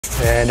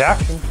And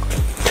action.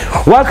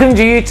 Welcome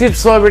to YouTube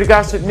Celebrity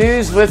Gossip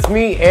News with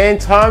me and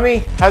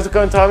Tommy. How's it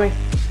going, Tommy?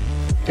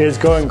 It is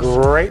going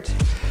great.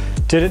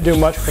 Didn't do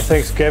much for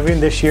Thanksgiving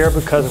this year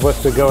because of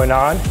what's been going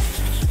on.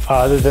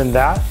 Other than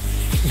that,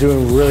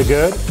 doing really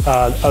good.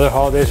 Other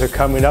holidays are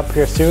coming up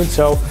here soon,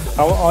 so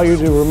I want all you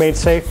to remain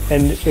safe.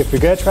 And if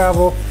you're gonna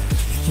travel,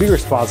 be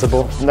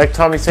responsible. Like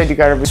Tommy said, you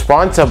gotta be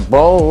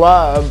responsible,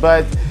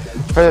 but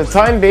for the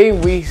time being,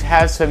 we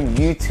have some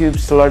YouTube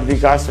Celebrity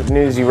Gossip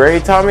News. You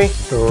ready, Tommy?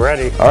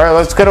 Ready. All right,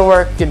 let's go to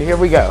work, and here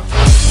we go.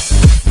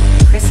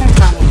 Chris and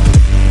Tommy.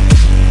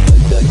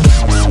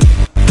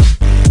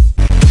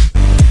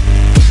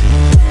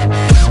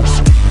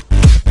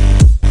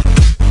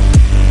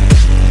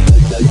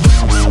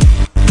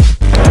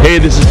 Hey,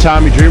 this is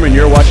Tommy Dreamer, and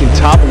you're watching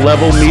Top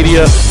Level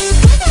Media.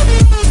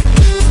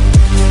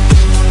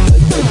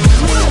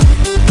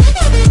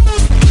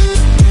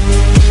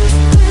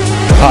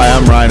 Hi,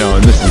 I'm Rhino,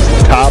 and this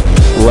is Top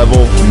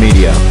Level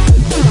Media.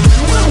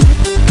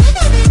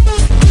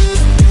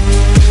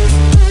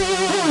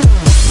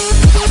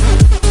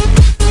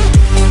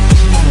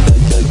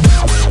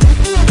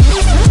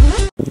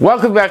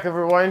 Welcome back,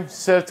 everyone.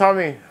 So,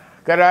 Tommy,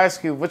 gotta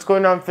ask you, what's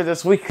going on for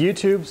this week?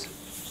 YouTube's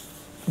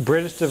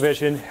British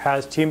division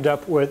has teamed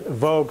up with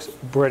Vogue's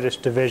British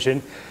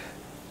division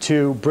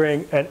to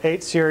bring an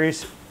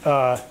 8-series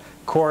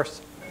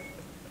course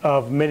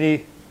of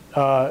mini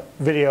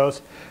videos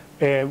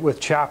and with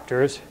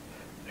chapters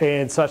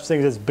and such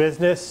things as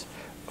business,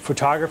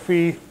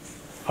 photography,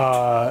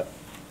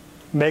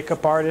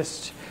 makeup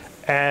artists,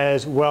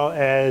 as well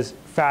as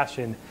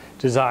fashion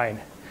design.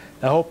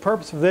 The whole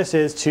purpose of this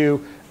is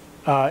to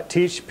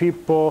teach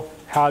people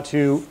how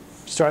to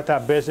start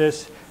that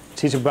business,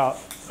 teach about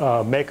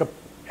makeup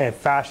and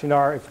fashion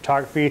art and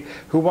photography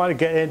who want to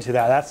get into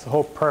that. That's the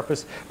whole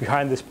purpose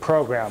behind this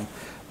program.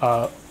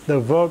 The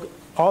Vogue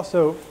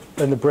also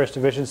in the British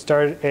division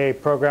started a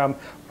program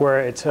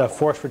where it's a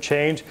Force for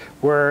Change,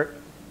 where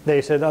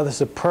they said, oh, this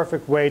is a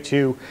perfect way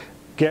to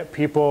get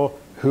people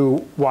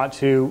who want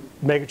to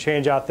make a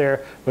change out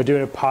there, but do it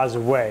in a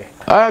positive way.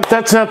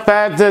 That's not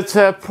bad. That's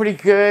pretty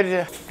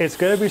good. It's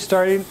going to be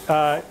starting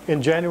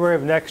in January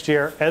of next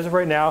year. As of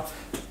right now,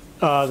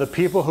 the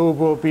people who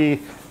will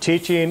be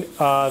teaching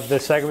the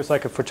segments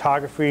like a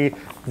photography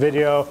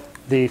video,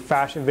 the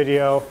fashion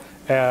video,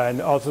 and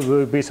also there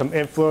will be some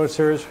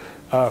influencers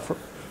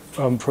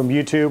from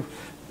YouTube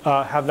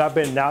have not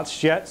been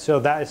announced yet, so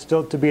that is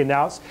still to be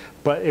announced,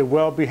 but it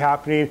will be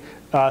happening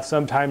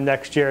sometime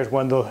next year is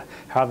when they'll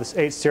have this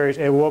 8-series.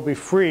 It will be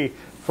free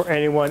for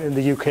anyone in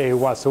the UK who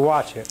wants to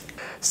watch it.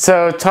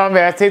 So,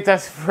 Tommy, I think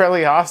that's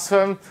really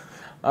awesome.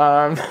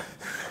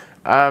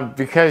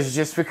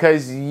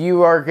 Because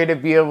you are going to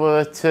be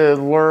able to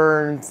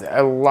learn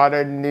a lot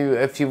of new,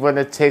 if you want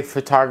to take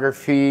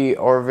photography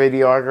or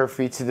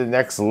videography to the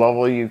next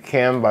level, you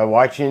can by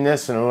watching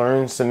this and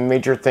learn some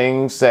major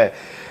things that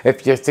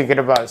if you're thinking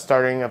about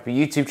starting up a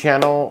YouTube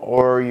channel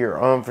or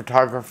your own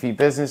photography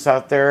business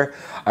out there,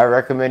 I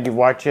recommend you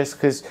watch this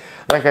because,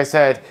 like I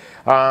said,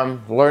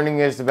 learning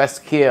is the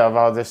best key of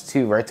all this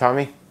too, right,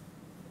 Tommy?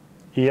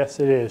 Yes,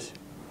 it is.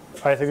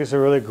 I think it's a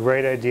really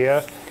great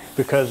idea,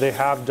 because they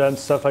have done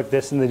stuff like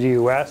this in the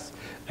US,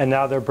 and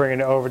now they're bringing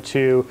it over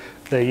to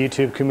the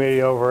YouTube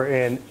community over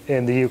in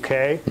the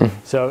UK.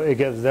 So it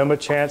gives them a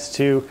chance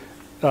to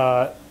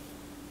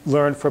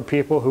learn from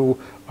people who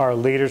are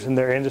leaders in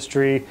their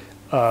industry.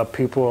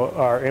 People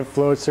are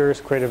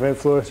influencers, creative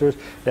influencers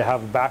that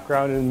have a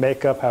background in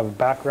makeup, have a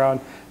background,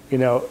 you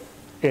know,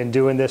 in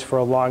doing this for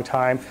a long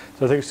time.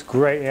 So I think it's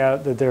great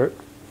that they're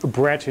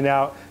branching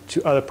out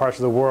to other parts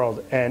of the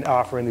world and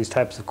offering these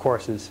types of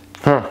courses.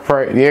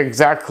 Right, yeah,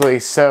 exactly.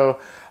 So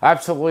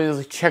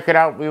absolutely check it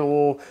out. We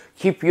will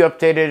keep you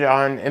updated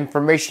on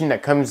information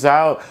that comes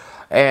out,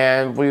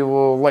 and we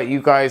will let you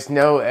guys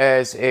know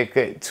as it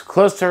gets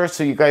closer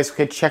so you guys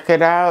could check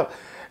it out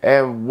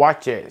and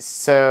watch it.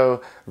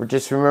 So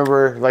just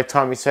remember, like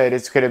Tommy said,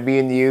 it's going to be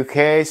in the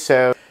UK,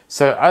 so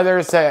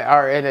others that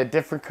are in a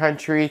different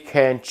country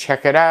can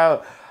check it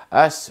out.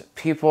 Us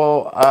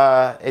people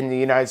in the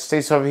United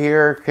States over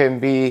here can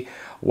be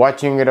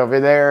watching it over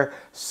there.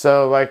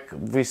 So like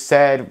we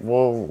said,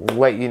 we'll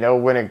let you know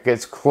when it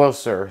gets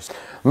closer.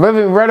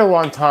 Moving right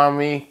along,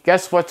 Tommy.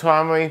 Guess what,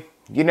 Tommy?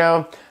 You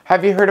know,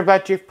 have you heard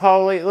about Jake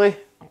Paul lately?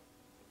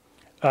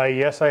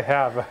 Yes, I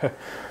have.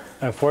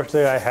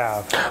 Unfortunately, I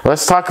have.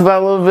 Let's talk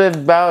about a little bit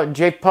about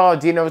Jake Paul.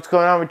 Do you know what's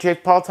going on with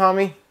Jake Paul,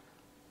 Tommy?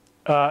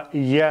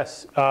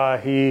 Yes,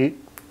 he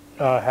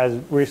has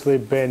recently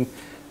been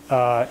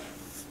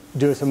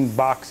doing some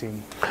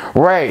boxing.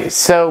 Right.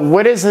 So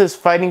what is his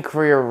fighting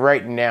career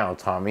right now,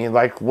 Tommy?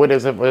 Like, what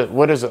is it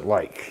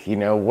like? You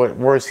know,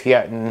 where's he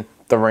at in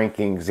the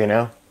rankings, you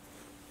know?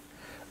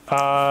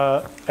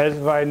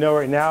 As I know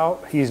right now,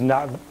 he's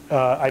not,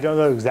 I don't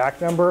know the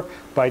exact number,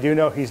 but I do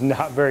know he's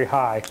not very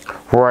high.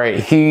 Right.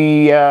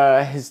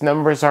 His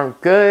numbers aren't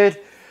good.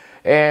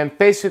 And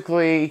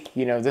basically,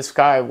 you know, this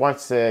guy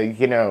wants to,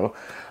 you know,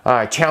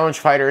 challenge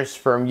fighters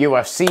from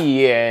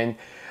UFC, and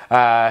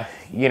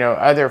you know,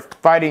 other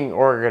fighting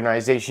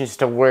organizations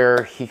to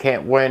where he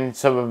can't win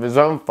some of his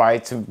own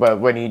fights, but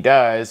when he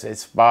does,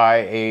 it's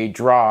by a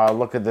draw.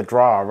 Look at the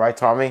draw, right,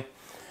 Tommy?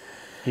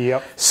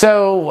 Yep.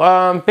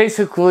 So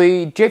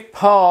basically, Jake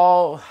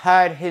Paul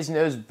had his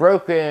nose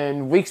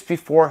broken weeks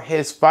before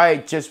his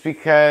fight just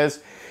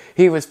because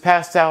he was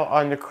passed out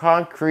on the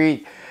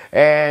concrete,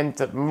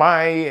 and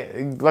my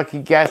lucky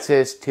guess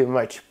is too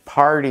much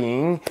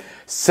partying.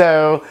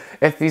 So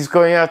if he's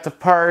going out to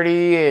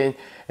party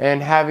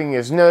and having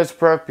his nose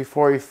broke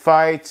before he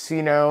fights,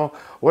 you know,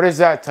 what does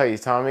that tell you,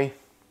 Tommy?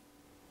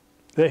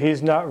 That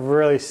he's not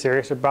really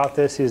serious about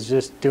this. He's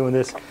just doing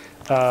this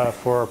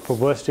for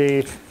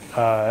publicity,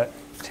 to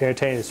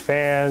entertain his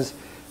fans,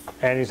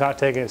 and he's not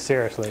taking it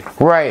seriously.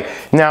 Right.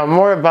 Now,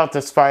 more about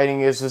this fighting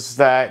is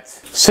that,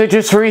 so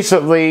just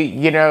recently,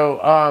 you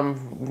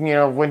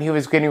know, when he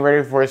was getting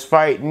ready for his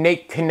fight,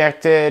 Nate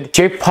connected.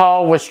 Jake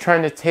Paul was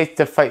trying to take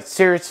the fight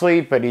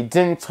seriously, but he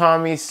didn't,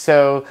 Tommy,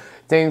 so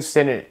things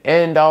didn't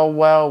end all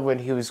well when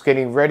he was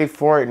getting ready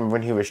for it and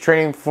when he was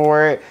training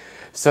for it.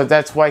 So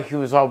that's why he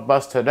was all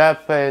busted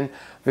up and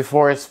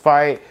before his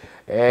fight.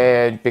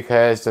 And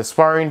because the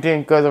sparring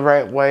didn't go the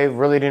right way,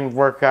 really didn't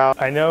work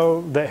out. I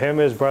know that him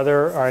and his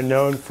brother are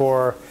known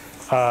for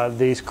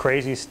these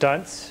crazy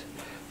stunts,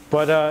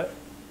 but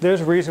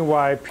there's a reason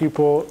why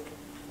people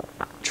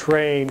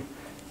train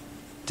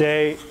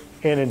day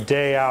in and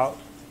day out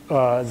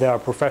that are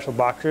professional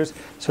boxers,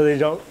 so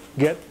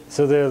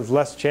there's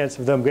less chance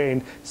of them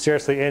getting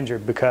seriously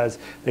injured because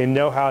they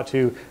know how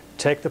to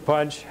take the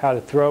punch, how to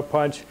throw a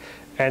punch.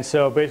 And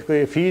so basically,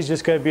 if he's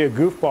just going to be a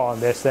goofball in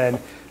this, then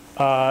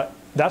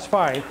that's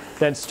fine.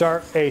 Then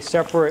start a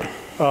separate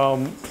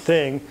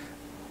thing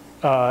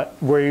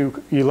where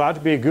you're allowed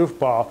to be a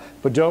goofball,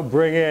 but don't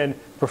bring in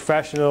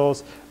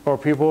professionals or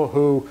people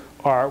who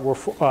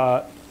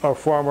are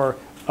former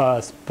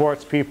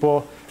sports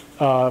people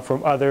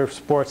from other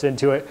sports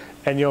into it,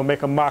 and you'll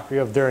make a mockery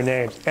of their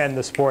names and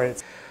the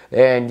sport.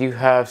 And you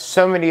have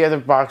so many other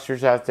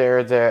boxers out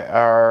there that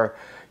are,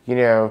 you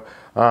know,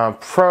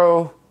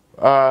 pro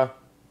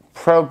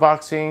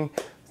boxing,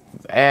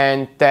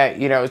 and that,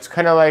 you know, it's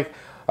kind of like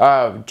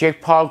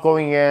Jake Paul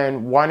going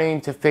in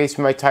wanting to face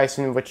Mike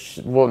Tyson, which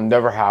will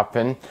never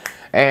happen,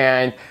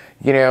 and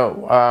you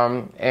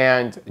know,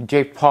 and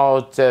Jake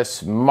Paul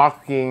just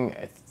mocking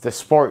the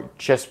sport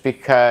just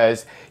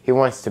because he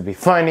wants to be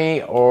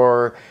funny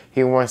or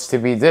he wants to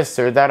be this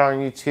or that on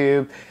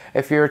YouTube.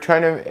 If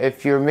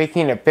you're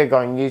making it big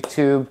on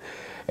YouTube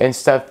and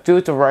stuff, do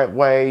it the right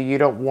way. You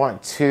don't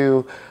want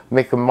to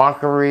make a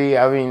mockery.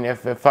 I mean,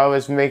 if I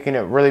was making it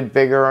really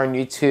bigger on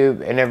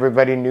YouTube and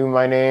everybody knew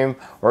my name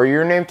or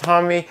your name,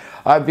 Tommy,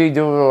 I'd be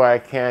doing what I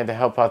can to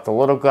help out the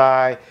little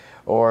guy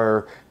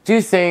or do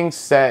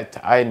things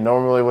that I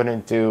normally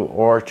wouldn't do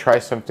or try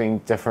something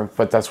different,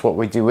 but that's what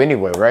we do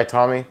anyway, right,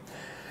 Tommy?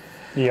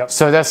 Yep.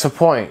 So that's the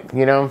point,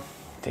 you know?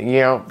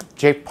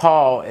 Jake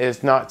Paul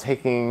is not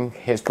taking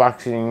his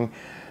boxing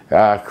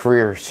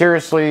career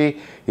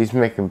seriously. He's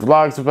making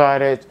vlogs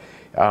about it.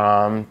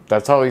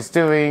 That's all he's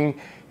doing.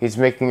 He's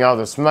making all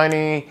this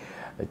money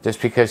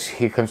just because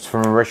he comes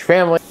from a rich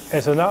family.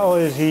 And so not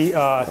only is he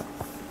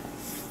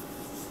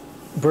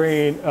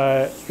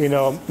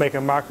making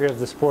a mockery of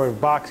the sport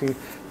of boxing,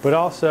 but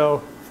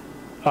also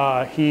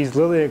he's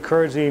literally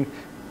encouraging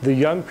the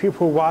young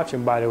people who watch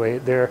him, by the way.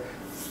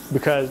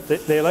 Because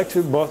they like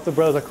to, both the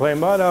brothers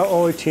claim, oh no,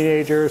 only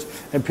teenagers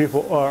and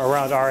people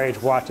around our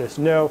age watch this.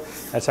 No,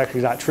 that's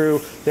actually not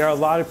true. There are a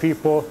lot of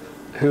people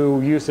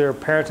who use their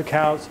parents'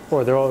 accounts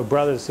or their older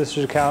brothers and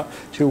sisters' account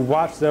to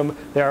watch them.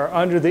 They are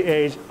under the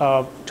age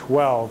of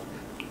 12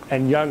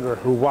 and younger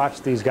who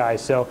watch these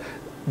guys. So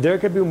they're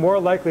going to be more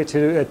likely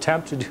to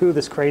attempt to do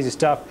this crazy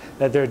stuff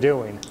that they're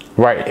doing.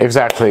 Right,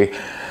 exactly.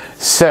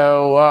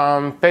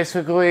 So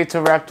basically,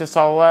 to wrap this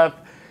all up,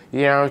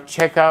 you know,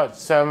 check out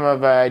some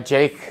of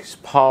Jake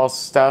Paul's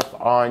stuff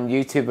on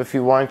YouTube if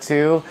you want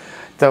to.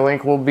 The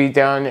link will be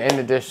down in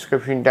the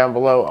description down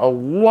below,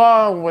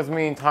 along with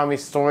me and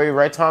Tommy's story.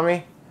 Right,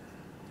 Tommy?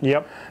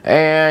 Yep.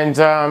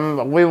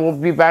 And we will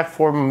be back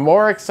for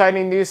more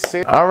exciting news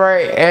soon. All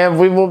right, and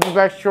we will be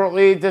back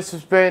shortly. This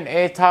has been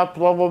a Top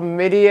Level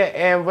Media.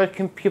 And what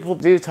can people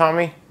do,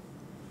 Tommy?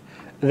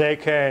 They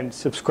can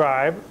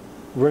subscribe,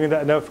 ring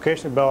that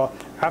notification bell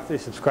after they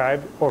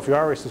subscribe, or if you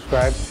already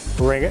subscribed,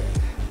 ring it.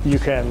 You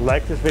can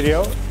like this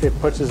video. It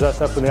pushes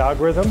us up in the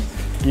algorithm.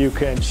 You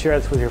can share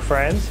this with your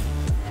friends.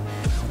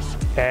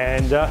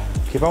 And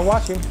keep on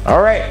watching.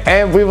 All right,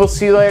 and we will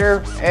see you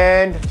later.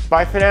 And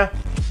bye for now.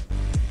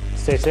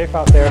 Stay safe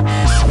out there.